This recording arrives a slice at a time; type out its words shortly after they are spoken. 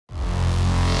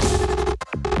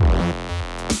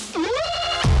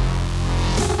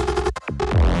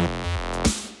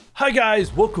Hi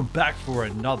guys, welcome back for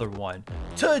another one.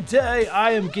 Today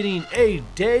I am getting a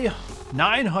day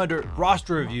 900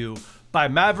 roster review by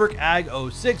Maverick Ag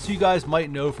 06, who you guys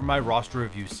might know from my roster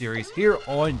review series here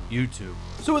on YouTube.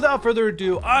 So without further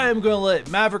ado, I am going to let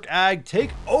Maverick Ag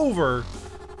take over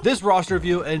this roster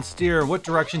review and steer in what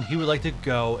direction he would like to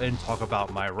go and talk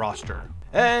about my roster.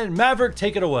 And Maverick,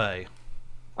 take it away.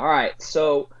 All right,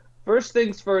 so first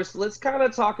things first, let's kind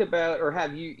of talk about, or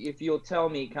have you, if you'll tell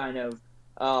me kind of,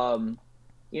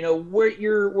 what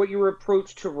your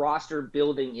approach to roster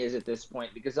building is at this point,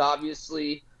 because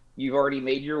obviously you've already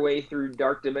made your way through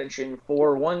Dark Dimension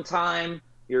 4 one time,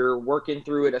 you're working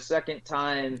through it a second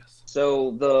time, Yes.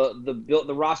 so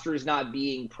the roster is not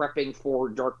being prepping for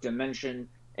Dark Dimension,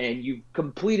 and you've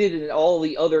completed all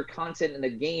the other content in the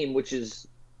game, which is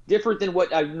different than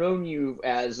what I've known you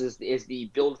as is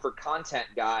the build for content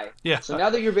guy. Yeah. So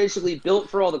now that you're basically built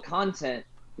for all the content,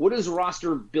 what does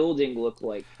roster building look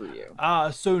like for you?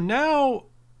 So now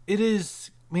it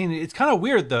is, I mean, it's kind of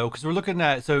weird though, because we're looking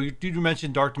at, so you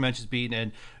mentioned Dark Dimensions beaten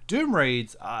and Doom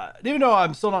Raids. Even though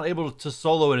I'm still not able to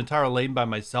solo an entire lane by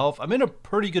myself, I'm in a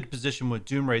pretty good position with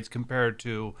Doom Raids compared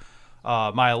to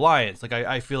my alliance. Like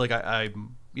I feel like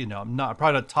I'm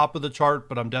probably not top of the chart,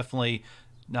 but I'm definitely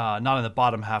not in the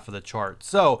bottom half of the chart.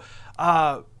 So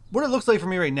what it looks like for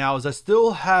me right now is I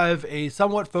still have a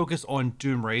somewhat focus on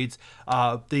Doom Raids.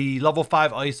 The level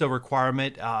 5 ISO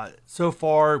requirement, so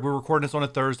far, we're recording this on a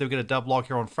Thursday. We get a devlog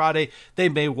here on Friday. They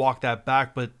may walk that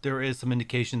back, but there is some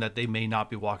indication that they may not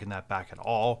be walking that back at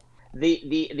all.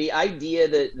 The idea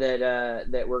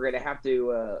that we're going to have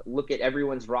to look at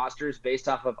everyone's rosters based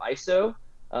off of ISO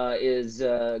is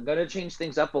going to change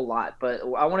things up a lot. But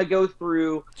I want to go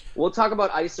through, we'll talk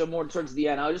about ISO more towards the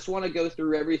end. I just want to go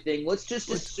through everything. Let's just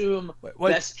assume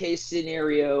best case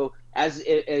scenario as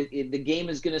the game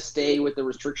is going to stay with the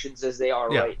restrictions as they are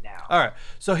right now. All right.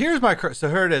 So here's so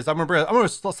here it is. I'm going to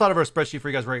slide over a spreadsheet for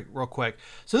you guys real quick.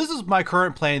 So this is my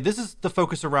current plan. This is the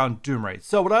focus around Doom Raid.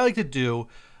 So what I like to do,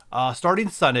 starting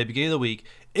Sunday, beginning of the week,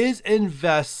 is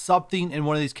invest something in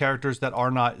one of these characters that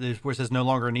are not, where it says no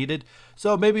longer needed.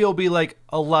 So maybe it'll be like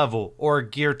a level or a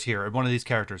gear tier in one of these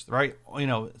characters, right?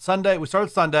 Sunday, we start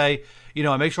Sunday,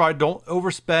 I make sure I don't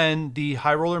overspend the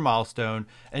high roller milestone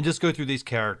and just go through these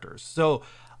characters. So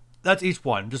that's each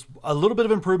one, just a little bit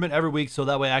of improvement every week, so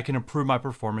that way I can improve my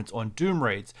performance on Doom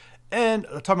Raids. And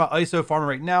talking about ISO farming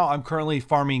right now, I'm currently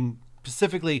farming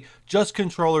specifically just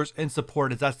controllers and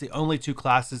support, as that's the only two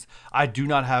classes I do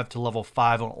not have to level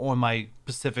 5 on my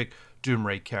specific Doom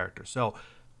Raid character. So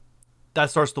that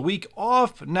starts the week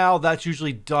off. Now that's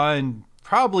usually done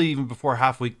probably even before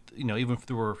half week, even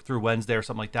through Wednesday or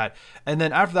something like that. And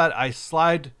then after that, I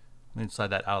slide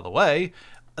that out of the way.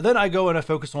 Then I go and I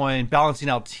focus on balancing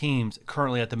out teams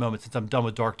currently at the moment, since I'm done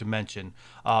with Dark Dimension.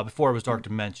 Before it was Dark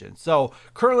Dimension. So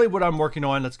currently what I'm working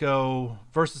on, let's go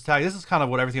versus tag. This is kind of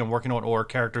what everything I'm working on, or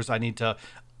characters I need to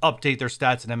update their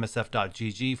stats in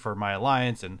msf.gg for my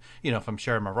alliance. And, if I'm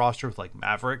sharing my roster with like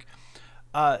Maverick.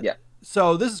 Yeah.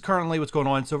 So this is currently what's going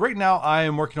on. So right now I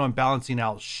am working on balancing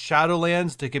out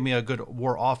Shadowlands to give me a good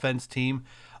war offense team.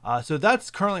 So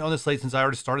that's currently on the slate since I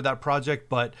already started that project,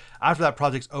 but after that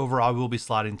project's over, I will be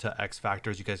sliding to X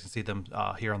Factors. You guys can see them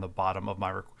here on the bottom of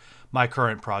my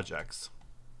current projects.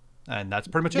 And that's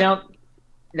pretty much it.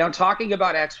 Now talking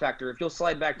about X Factor, if you'll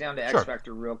slide back down to X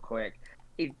Factor real quick,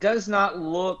 it does not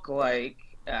look like,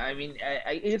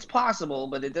 it's possible,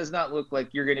 but it does not look like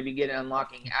you're going to be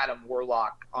unlocking Adam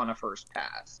Warlock on a first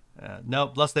pass.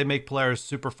 Nope, unless they make players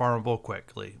super farmable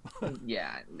quickly.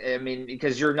 Yeah,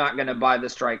 because you're not going to buy the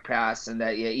strike pass, and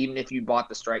that even if you bought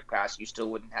the strike pass, you still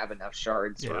wouldn't have enough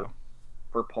shards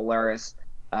for Polaris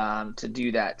to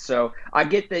do that. So I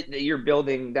get that you're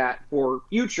building that for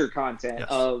future content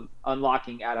of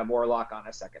unlocking Adam Warlock on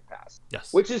a second pass.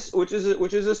 Yes, which is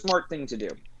a smart thing to do.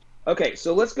 Okay,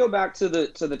 so let's go back to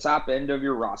the top end of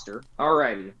your roster.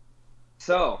 Alrighty,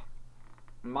 so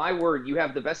my word, you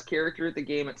have the best character at the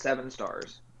game at 7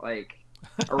 stars,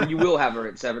 or you will have her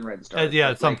at 7 red stars.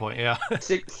 Yeah, at some point, yeah.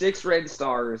 six red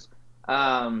stars.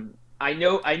 I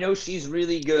know she's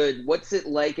really good. What's it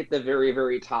like at the very,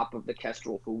 very top of the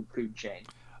Kestrel food chain?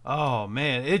 Oh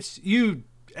man, it's you.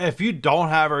 If you don't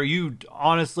have her, you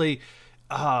honestly.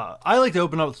 I like to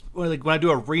open up when I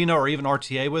do arena or even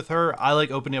RTA with her. I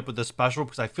like opening up with the special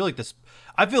because I feel like it's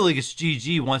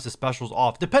GG once the special's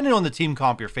off, depending on the team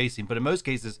comp you're facing. But in most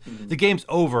cases, the game's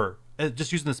over.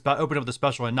 Just using opening up the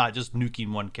special and not just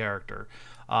nuking one character.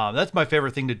 That's my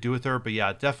favorite thing to do with her. But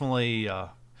yeah, definitely,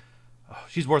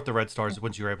 she's worth the red stars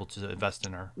once you're able to invest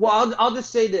in her. Well, I'll just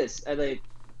say this: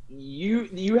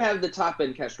 you have the top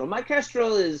end Kestrel. My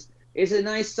Kestrel is is a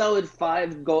nice solid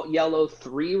 5 gold, yellow,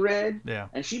 3 red, Yeah.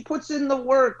 and she puts in the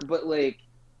work, but like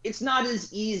it's not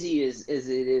as easy as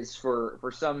it is for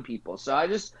some people. So I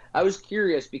was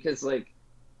curious because like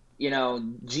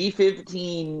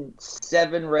G15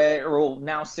 7 red, or well,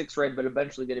 now 6 red, but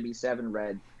eventually going to be 7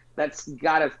 red. That's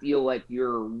got to feel like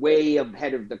you're way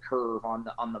ahead of the curve on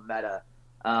the meta.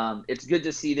 It's good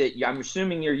to see that. I'm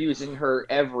assuming you're using her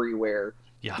everywhere.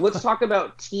 Yeah. Let's talk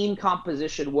about team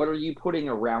composition. What are you putting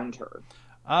around her?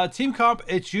 Team comp,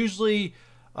 it's usually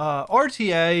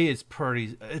RTA is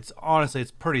pretty. It's honestly,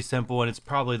 it's pretty simple, and it's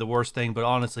probably the worst thing. But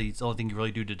honestly, it's the only thing you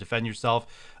really do to defend yourself.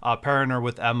 Pairing her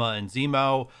with Emma and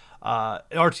Zemo.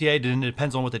 RTA it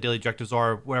depends on what the daily objectives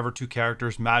are. Whatever 2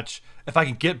 characters match. If I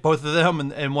can get both of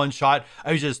them in one shot,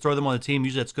 I usually just throw them on the team.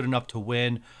 Usually, that's good enough to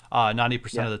win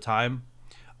 90% of the time.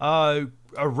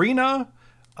 Arena.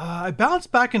 I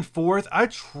bounced back and forth. I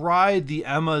tried the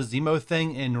Emma Zemo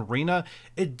thing in Arena.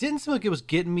 It didn't seem like it was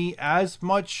getting me as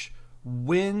much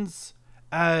wins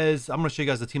as I'm going to show you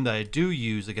guys the team that I do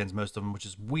use against most of them, which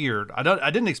is weird.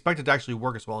 I didn't expect it to actually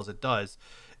work as well as it does.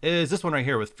 Is this one right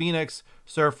here with Phoenix,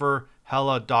 Surfer,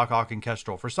 Hela, Doc Ock, and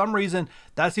Kestrel. For some reason,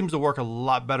 that seems to work a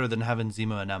lot better than having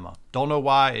Zemo and Emma. Don't know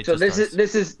why. So this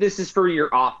is for your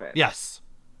offense. Yes.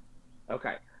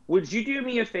 Okay. Would you do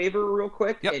me a favor real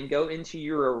quick Yep. and go into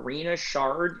your Arena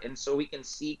shard, and so we can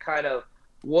see kind of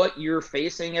what you're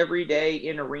facing every day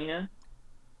in Arena?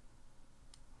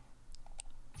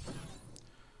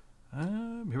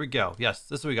 Here we go. Yes,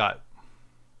 this is what we got.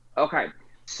 Okay.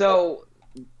 So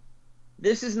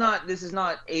this is not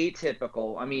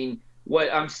atypical. I mean,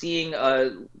 what I'm seeing,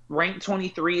 rank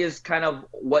 23 is kind of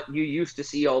what you used to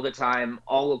see all the time,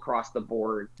 all across the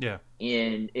board. Yeah.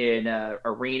 In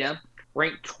Arena.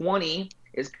 Rank 20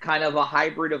 is kind of a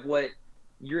hybrid of what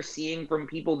you're seeing from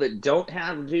people that don't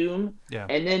have Doom. Yeah.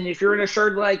 And then if you're in a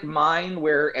shard like mine,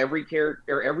 where every character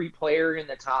or every player in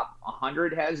the top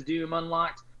 100 has Doom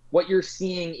unlocked, what you're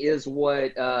seeing is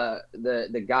what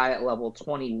the guy at level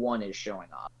 21 is showing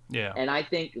off. Yeah. And I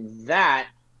think that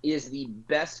is the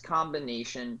best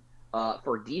combination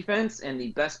for defense and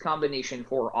the best combination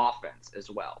for offense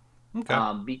as well. Okay.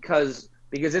 Because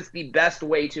it's the best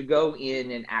way to go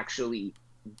in and actually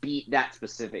beat that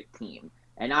specific team.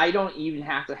 And I don't even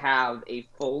have to have a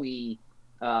fully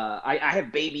I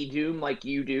have baby Doom like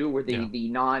you do, where the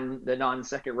non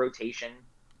second rotation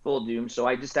full Doom. So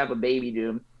I just have a baby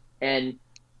Doom, and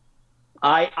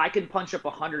I can punch up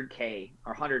 100k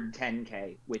or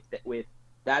 110k with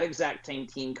that exact same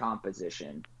team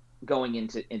composition going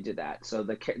into that. So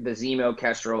the Zemo,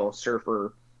 Kestrel,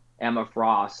 Surfer, Emma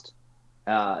Frost,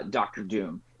 Dr.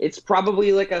 Doom. It's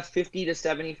probably like a 50 to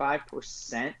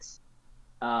 75%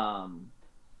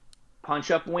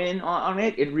 punch up win on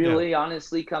it. It really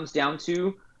honestly comes down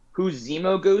to whose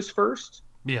Zemo goes first.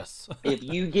 Yes. If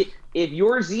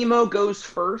your Zemo goes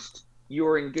first,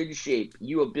 you're in good shape.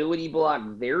 You ability block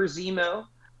their Zemo,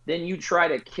 then you try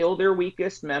to kill their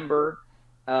weakest member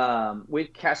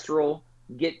with Kestrel,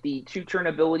 get the 2-turn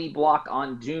ability block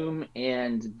on Doom,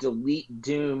 and delete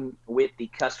Doom with the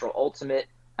Kestrel ultimate,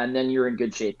 and then you're in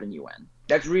good shape and you win.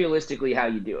 That's realistically how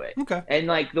you do it. Okay. And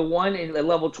like the one in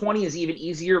level 20 is even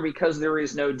easier because there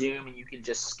is no Doom, and you can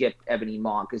just skip Ebony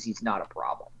Maw because he's not a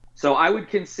problem. So I would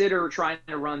consider trying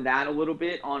to run that a little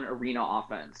bit on Arena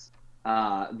offense.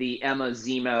 The Emma,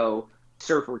 Zemo,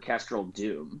 Surfer, Kestrel,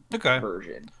 Doom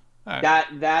version. Right.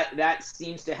 That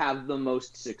seems to have the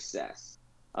most success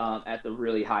at the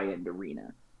really high end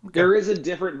Arena. Okay. There is a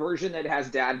different version that has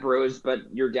Dad Bros, but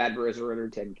your Dad Bros are under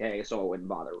 10k, so I wouldn't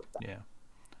bother with that. Yeah.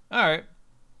 All right.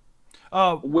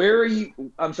 Where are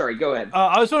you? I'm sorry. Go ahead.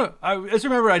 I just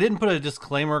remember I didn't put a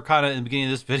disclaimer kind of in the beginning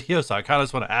of this video, so I kind of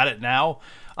just want to add it now.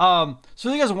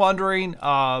 So you guys are wondering,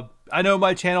 I know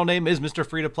my channel name is Mr.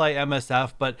 Free to Play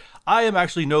MSF, but I am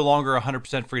actually no longer a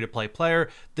 100% free to play player.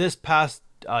 This past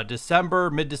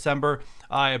mid-December,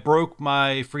 I broke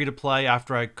my free to play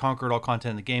after I conquered all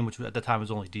content in the game, which at the time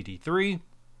was only DD3.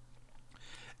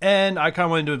 And I kind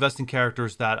of wanted to invest in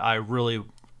characters that I really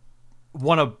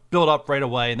want to build up right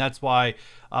away, and that's why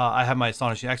I have my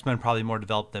Astonishing X-Men probably more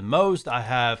developed than most. I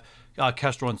have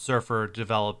Kestrel and Surfer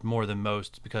developed more than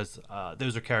most because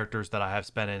those are characters that I have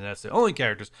spent in, and that's the only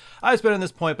characters I spent in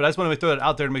this point, but I just want to throw that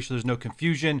out there to make sure there's no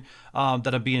confusion,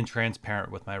 that I'm being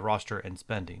transparent with my roster and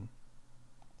spending.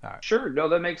 All right. Sure, no,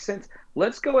 that makes sense.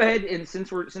 Let's go ahead, and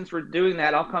since we're doing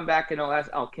that, I'll come back and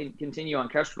I'll continue on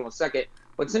Kestrel in a second.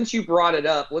 But since you brought it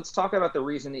up, let's talk about the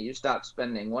reason that you stopped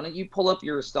spending. Why don't you pull up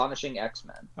your Astonishing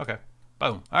X-Men? Okay.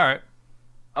 Boom. All right.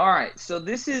 All right. So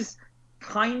this is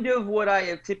kind of what I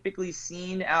have typically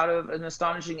seen out of an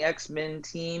Astonishing X-Men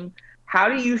team. How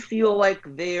do you feel like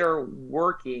they're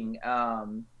working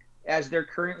as they're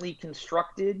currently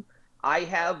constructed? I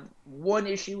have one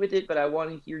issue with it, but I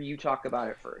want to hear you talk about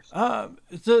it first. I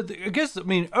guess, I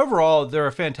mean, overall, they're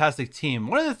a fantastic team.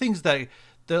 One of the things that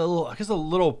I guess a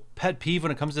little pet peeve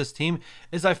when it comes to this team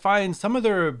is I find some of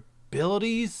their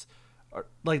abilities,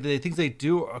 like the things they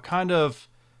do, are kind of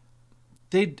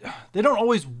they don't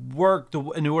always work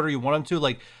in the order you want them to.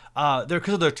 Like they're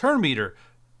because of their turn meter.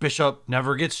 Bishop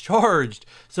never gets charged,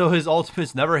 so his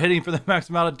ultimate's never hitting for the max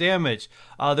amount of damage.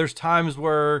 There's times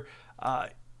where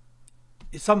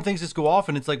some things just go off,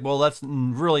 and it's like, well, that's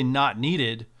really not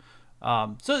needed.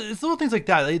 So it's little things like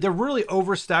that. They're really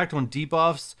overstacked on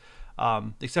debuffs,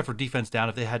 except for defense down.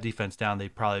 If they had defense down,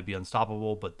 they'd probably be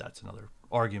unstoppable, but that's another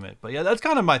argument. But yeah, that's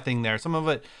kind of my thing there. Some of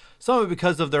it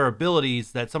because of their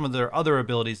abilities, that some of their other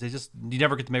abilities, you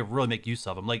never get to really make use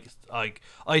of them. Like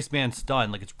Iceman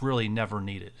stun, like it's really never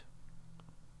needed.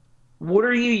 What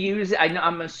are you using?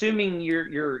 I'm assuming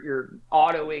you're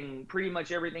autoing pretty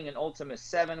much everything in Ultima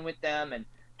 7 with them and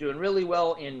doing really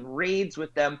well in raids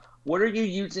with them. What are you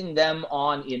using them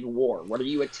on in war? What are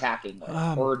you attacking with?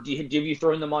 Or have you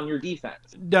thrown them on your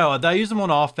defense? No, I use them on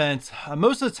offense.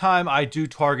 Most of the time, I do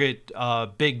target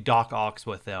big Doc Ox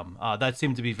with them. That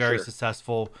seemed to be very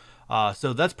successful.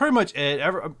 So that's pretty much it.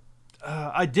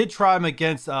 I did try them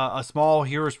against a small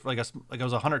Heroes, like it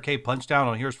was 100k punch down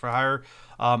on Heroes for Hire,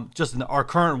 just in our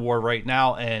current war right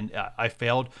now, and I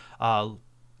failed. It's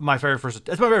my very first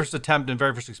attempt and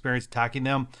very first experience attacking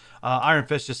them. Iron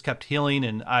Fist just kept healing,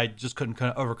 and I just couldn't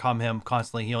overcome him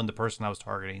constantly healing the person I was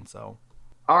targeting. So,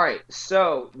 all right.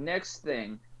 So next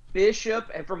thing, Bishop,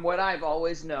 and from what I've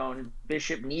always known,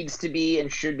 Bishop needs to be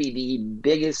and should be the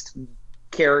biggest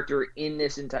character in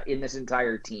this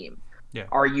entire team. Yeah.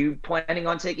 Are you planning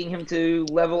on taking him to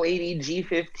level 80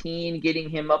 G15, getting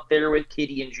him up there with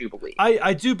Kitty and Jubilee?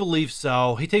 I do believe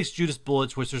so. He takes Judas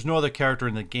Bullets, which there's no other character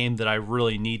in the game that I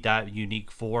really need that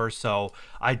unique for. So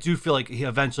I do feel like he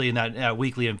eventually in that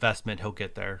weekly investment, he'll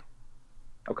get there.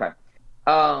 Okay.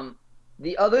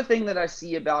 The other thing that I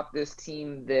see about this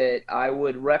team that I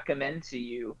would recommend to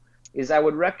you is I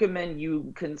would recommend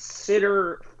you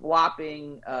consider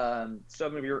flopping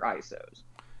some of your ISOs.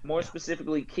 More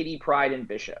specifically, Kitty Pryde and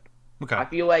Bishop. Okay. I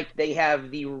feel like they have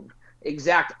the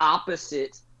exact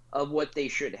opposite of what they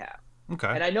should have. Okay.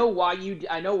 And I know why you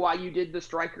did the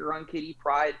Striker on Kitty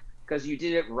Pryde, because you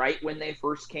did it right when they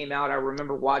first came out. I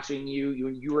remember watching you.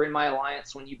 You were in my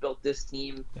alliance when you built this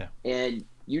team, and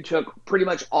you took pretty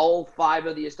much all 5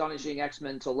 of the Astonishing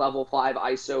X-Men to level 5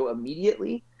 ISO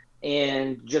immediately,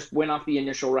 and just went off the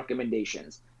initial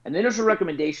recommendations. And the initial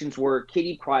recommendations were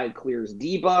Kitty Pryde clears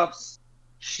debuffs.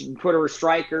 She put her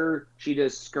Striker. She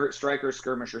does Striker,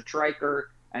 Skirmisher,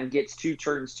 Striker, and gets 2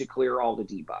 turns to clear all the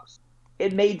debuffs.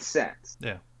 It made sense.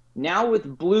 Yeah. Now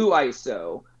with Blue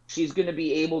ISO, she's going to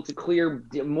be able to clear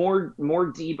more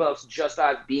debuffs just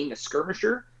out of being a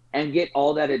Skirmisher and get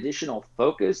all that additional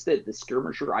focus that the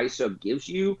Skirmisher ISO gives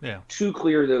you to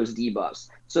clear those debuffs.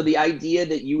 So the idea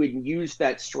that you would use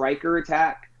that Striker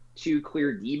attack to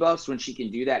clear debuffs when she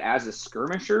can do that as a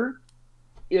Skirmisher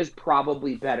is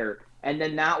probably better. And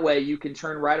then that way you can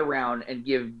turn right around and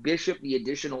give Bishop the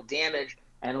additional damage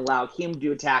and allow him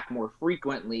to attack more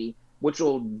frequently, which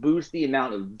will boost the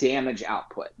amount of damage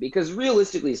output. Because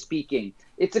realistically speaking,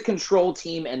 it's a control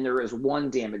team and there is one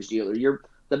damage dealer.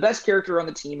 The best character on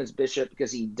the team is Bishop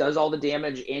because he does all the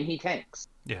damage and he tanks.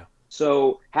 Yeah.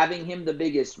 So having him the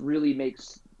biggest really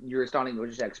makes your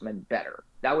Astonishing X-Men better.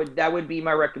 That would be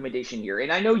my recommendation here.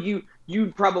 And I know you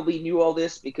probably knew all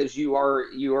this because you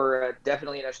are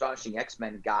definitely an Astonishing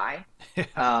X-Men guy.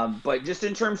 But just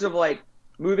in terms of like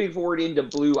moving forward into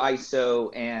Blue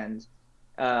ISO and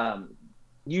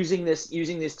using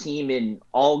this team in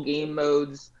all game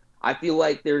modes, I feel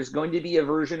like there's going to be a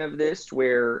version of this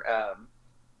where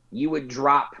you would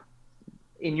drop,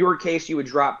 in your case, you would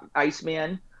drop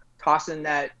Iceman, toss in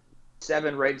that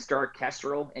 7 Red Star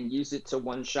Kestrel, and use it to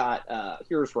one-shot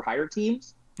Heroes for Hire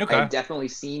teams. Okay. I've definitely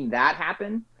seen that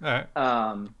happen. All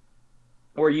right.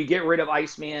 Or you get rid of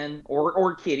Iceman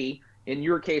or Kitty. In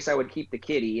your case, I would keep the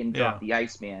Kitty and drop the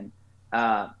Iceman.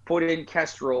 Put in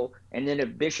Kestrel, and then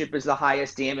if Bishop is the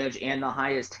highest damage and the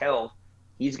highest health,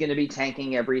 he's going to be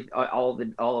tanking all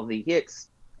of the hits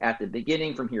at the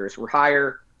beginning from Heroes for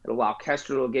Hire. It'll allow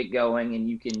Kestrel to get going, and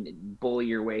you can bully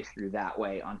your way through that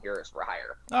way on Heroes for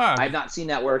Hire. Right. I've not seen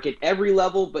that work at every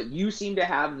level, but you seem to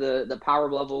have the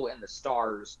power level and the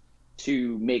stars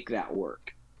to make that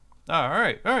work. All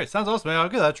right. Sounds awesome, man. I'll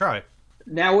give that a try.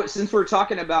 Now, since we're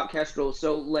talking about Kestrel,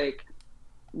 so like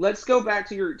let's go back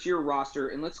to your roster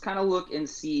and let's kind of look and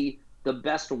see the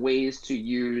best ways to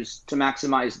use to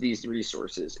maximize these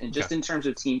resources, and just Okay. in terms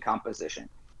of team composition.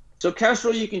 So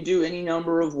Kestrel, you can do any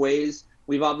number of ways.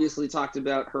 We've obviously talked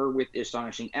about her with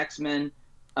Astonishing X-Men.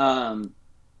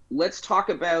 Let's talk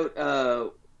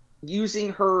about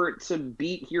using her to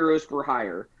beat Heroes for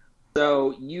Hire.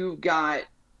 So you've got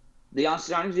the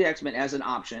Astonishing X-Men as an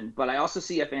option, but I also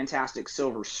see a fantastic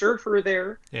Silver Surfer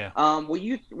there. Yeah. Will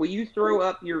you throw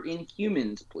up your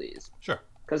Inhumans, please? Sure.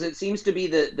 Because it seems to be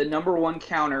the number one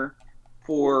counter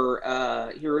for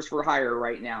Heroes for Hire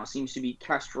right now. Seems to be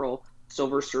Kestrel,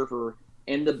 Silver Surfer,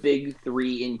 and the big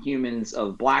three Inhumans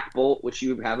of Black Bolt, which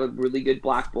you have a really good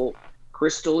Black Bolt.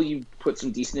 Crystal, you put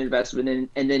some decent investment in,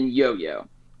 and then Yo-Yo.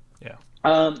 Yeah.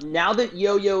 Now that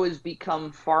Yo-Yo has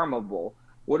become farmable,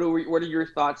 what are your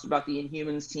thoughts about the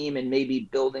Inhumans team and maybe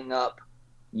building up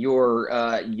your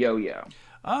Yo-Yo?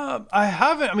 I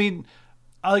haven't. I mean,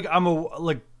 I've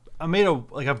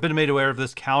been made aware of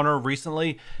this counter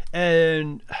recently,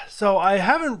 and so I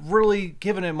haven't really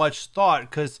given it much thought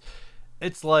because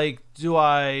it's like, do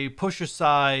I push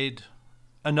aside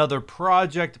another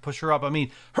project to push her up? I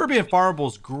mean, her being farmable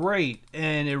is great,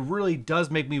 and it really does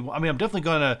make me. I mean, I'm definitely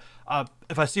gonna.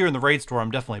 If I see her in the raid store,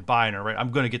 I'm definitely buying her. Right,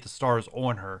 I'm gonna get the stars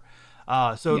on her.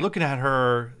 So Yeah. looking at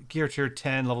her gear tier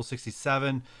 10, level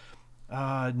 67.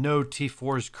 No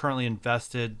T4 is currently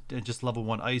invested in just level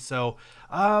 1 ISO.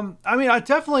 I mean, I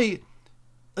definitely,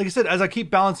 like I said, as I keep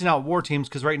balancing out war teams,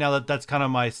 because right now that's kind of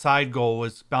my side goal,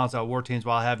 is balance out war teams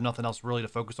while I have nothing else really to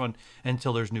focus on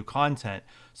until there's new content.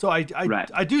 So Right.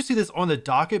 I do see this on the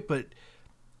docket, but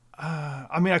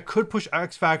I mean, I could push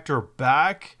X Factor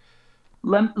back.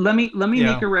 Let me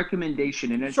Yeah. make a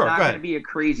recommendation, and it's Sure, not go going to ahead. be a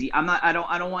crazy. I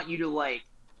don't want you to like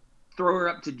throw her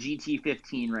up to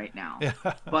GT15 right now. Yeah.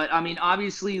 But I mean,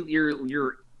 obviously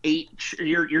your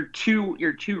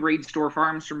two raid store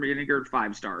farms from Renegade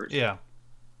 5 stars. Yeah.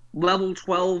 Level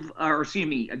 12, or excuse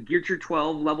me, a Gear Tier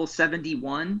 12, level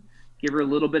 71. Give her a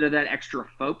little bit of that extra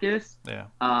focus. Yeah.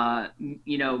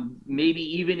 Maybe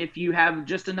even if you have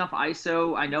just enough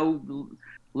ISO. I know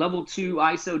level 2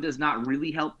 ISO does not really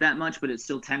help that much, but it's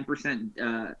still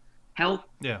 10% health.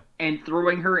 Yeah. And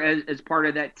throwing her as part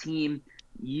of that team,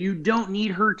 you don't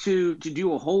need her to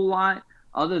do a whole lot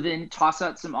other than toss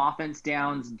out some offense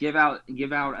downs, give out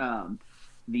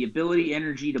the ability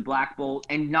energy to Black Bolt,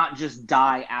 and not just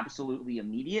die absolutely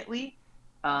immediately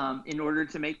in order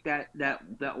to make that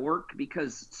work,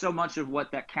 because so much of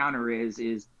what that counter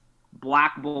is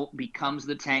Black Bolt becomes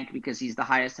the tank because he's the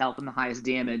highest health and the highest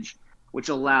damage, which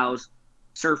allows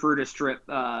Surfer to strip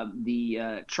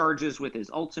the charges with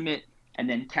his ultimate, and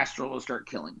then Kestrel will start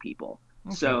killing people.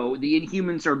 Okay. So the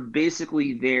Inhumans are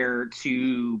basically there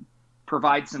to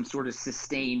provide some sort of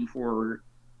sustain for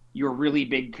your really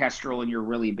big Kestrel and your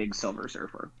really big Silver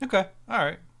Surfer. Okay. All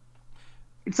right.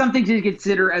 It's something to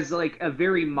consider as like a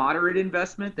very moderate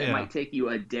investment that Yeah. might take you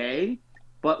a day,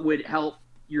 but would help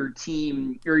your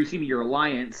team, or excuse me, your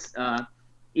alliance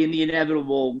in the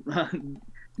inevitable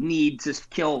need to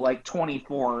kill like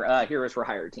 24 Heroes for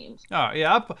Hire teams. All right,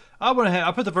 yeah,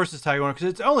 I put the versus tag on it because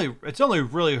it's only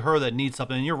really her that needs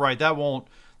something. And you're right,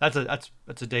 that's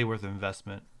a day worth of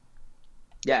investment.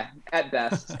 Yeah, at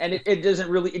best, and it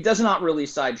does not really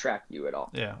sidetrack you at all.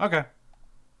 Yeah. Okay.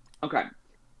 Okay,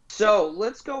 so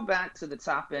let's go back to the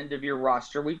top end of your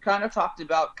roster. We've kind of talked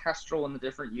about Kestrel and the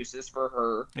different uses for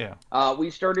her. Yeah. We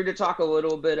started to talk a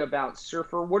little bit about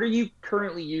Surfer. What are you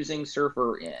currently using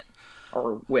Surfer in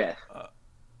or with?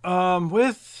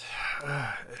 With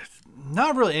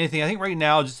not really anything. I think right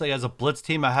now, just like as a blitz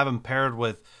team, I have him paired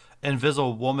with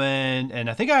Invisible Woman, and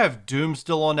I think I have Doom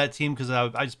still on that team because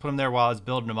I just put him there while I was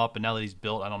building him up, and now that he's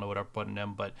built, I don't know what I'm putting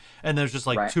him. And there's just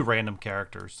like Right. two random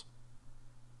characters.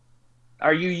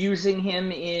 Are you using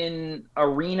him in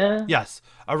Arena? Yes,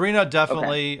 Arena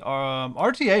definitely.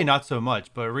 RTA not so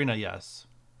much, but Arena yes.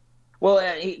 Well,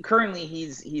 currently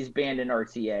he's banned in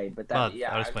RTA, but Well,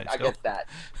 yeah, that explains I still. get that.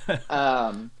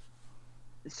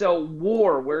 So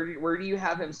War, where do you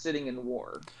have him sitting in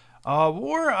War?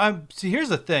 War. See. Here's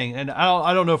the thing, and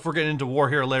I don't know if we're getting into War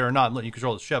here later or not, and letting you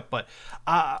control the ship, but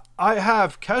I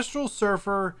have Kestrel,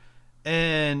 Surfer,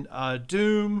 and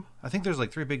Doom. I think there's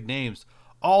like three big names,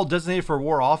 all designated for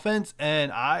War offense,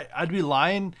 and I'd be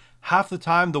lying half the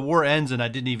time the war ends and I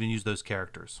didn't even use those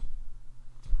characters.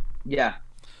 Yeah.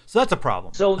 So that's a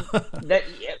problem. So that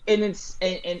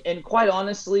and quite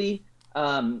honestly,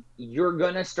 you're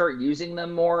gonna start using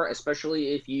them more, especially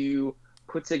if you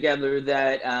put together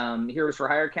that Heroes for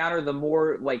Hire counter. The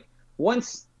more like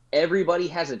once everybody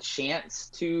has a chance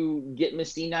to get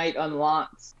Misty Knight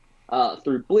unlocked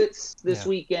through Blitz this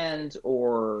weekend,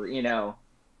 or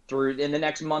through in the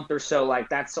next month or so. Like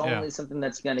that's only something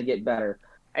that's going to get better.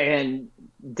 And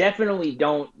definitely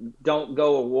don't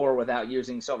go a war without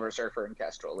using Silver Surfer and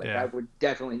Kestrel. Like I would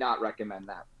definitely not recommend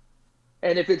that.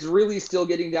 And if it's really still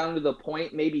getting down to the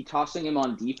point, maybe tossing him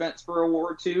on defense for a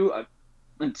war or two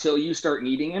until you start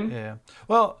needing him. Yeah.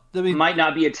 Well, I mean, might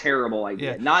not be a terrible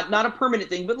idea. Yeah. Not a permanent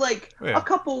thing, but like a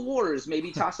couple wars,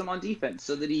 maybe toss him on defense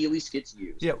so that he at least gets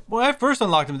used. Yeah. When I first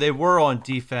unlocked them, they were on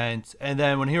defense, and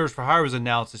then when Heroes for Hire was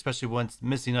announced, especially once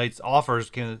Misty Knight's offers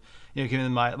came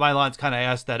in, my lines kind of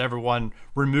asked that everyone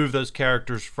remove those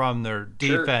characters from their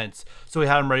defense, so we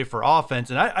had them ready for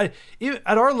offense. And I even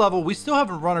at our level, we still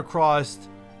haven't run across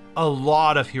a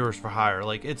lot of Heroes for Hire.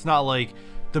 Like it's not like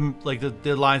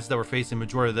the lines that we're facing,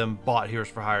 majority of them bought Heroes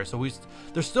for Hire, so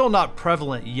they're still not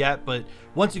prevalent yet. But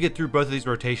once you get through both of these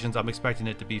rotations, I'm expecting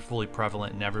it to be fully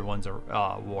prevalent in everyone's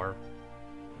war.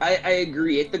 I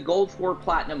agree. At the Gold 4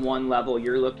 Platinum 1 level,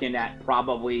 you're looking at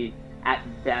probably at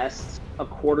best a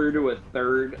quarter to a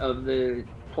third of the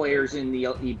players in the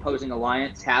opposing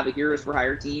alliance have a Heroes for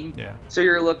Hire team. Yeah. So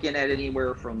you're looking at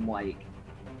anywhere from like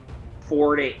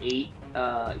 4 to 8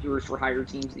 Heroes for Hire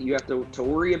teams that you have to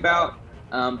worry about.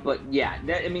 But yeah,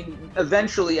 I mean,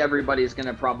 eventually everybody's going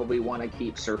to probably want to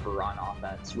keep Surfer on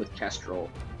offense with Kestrel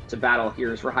to battle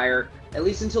Heroes for Hire, at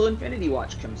least until Infinity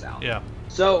Watch comes out. Yeah.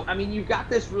 So, I mean, you've got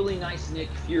this really nice Nick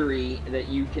Fury that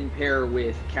you can pair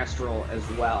with Kestrel as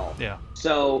well. Yeah.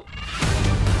 So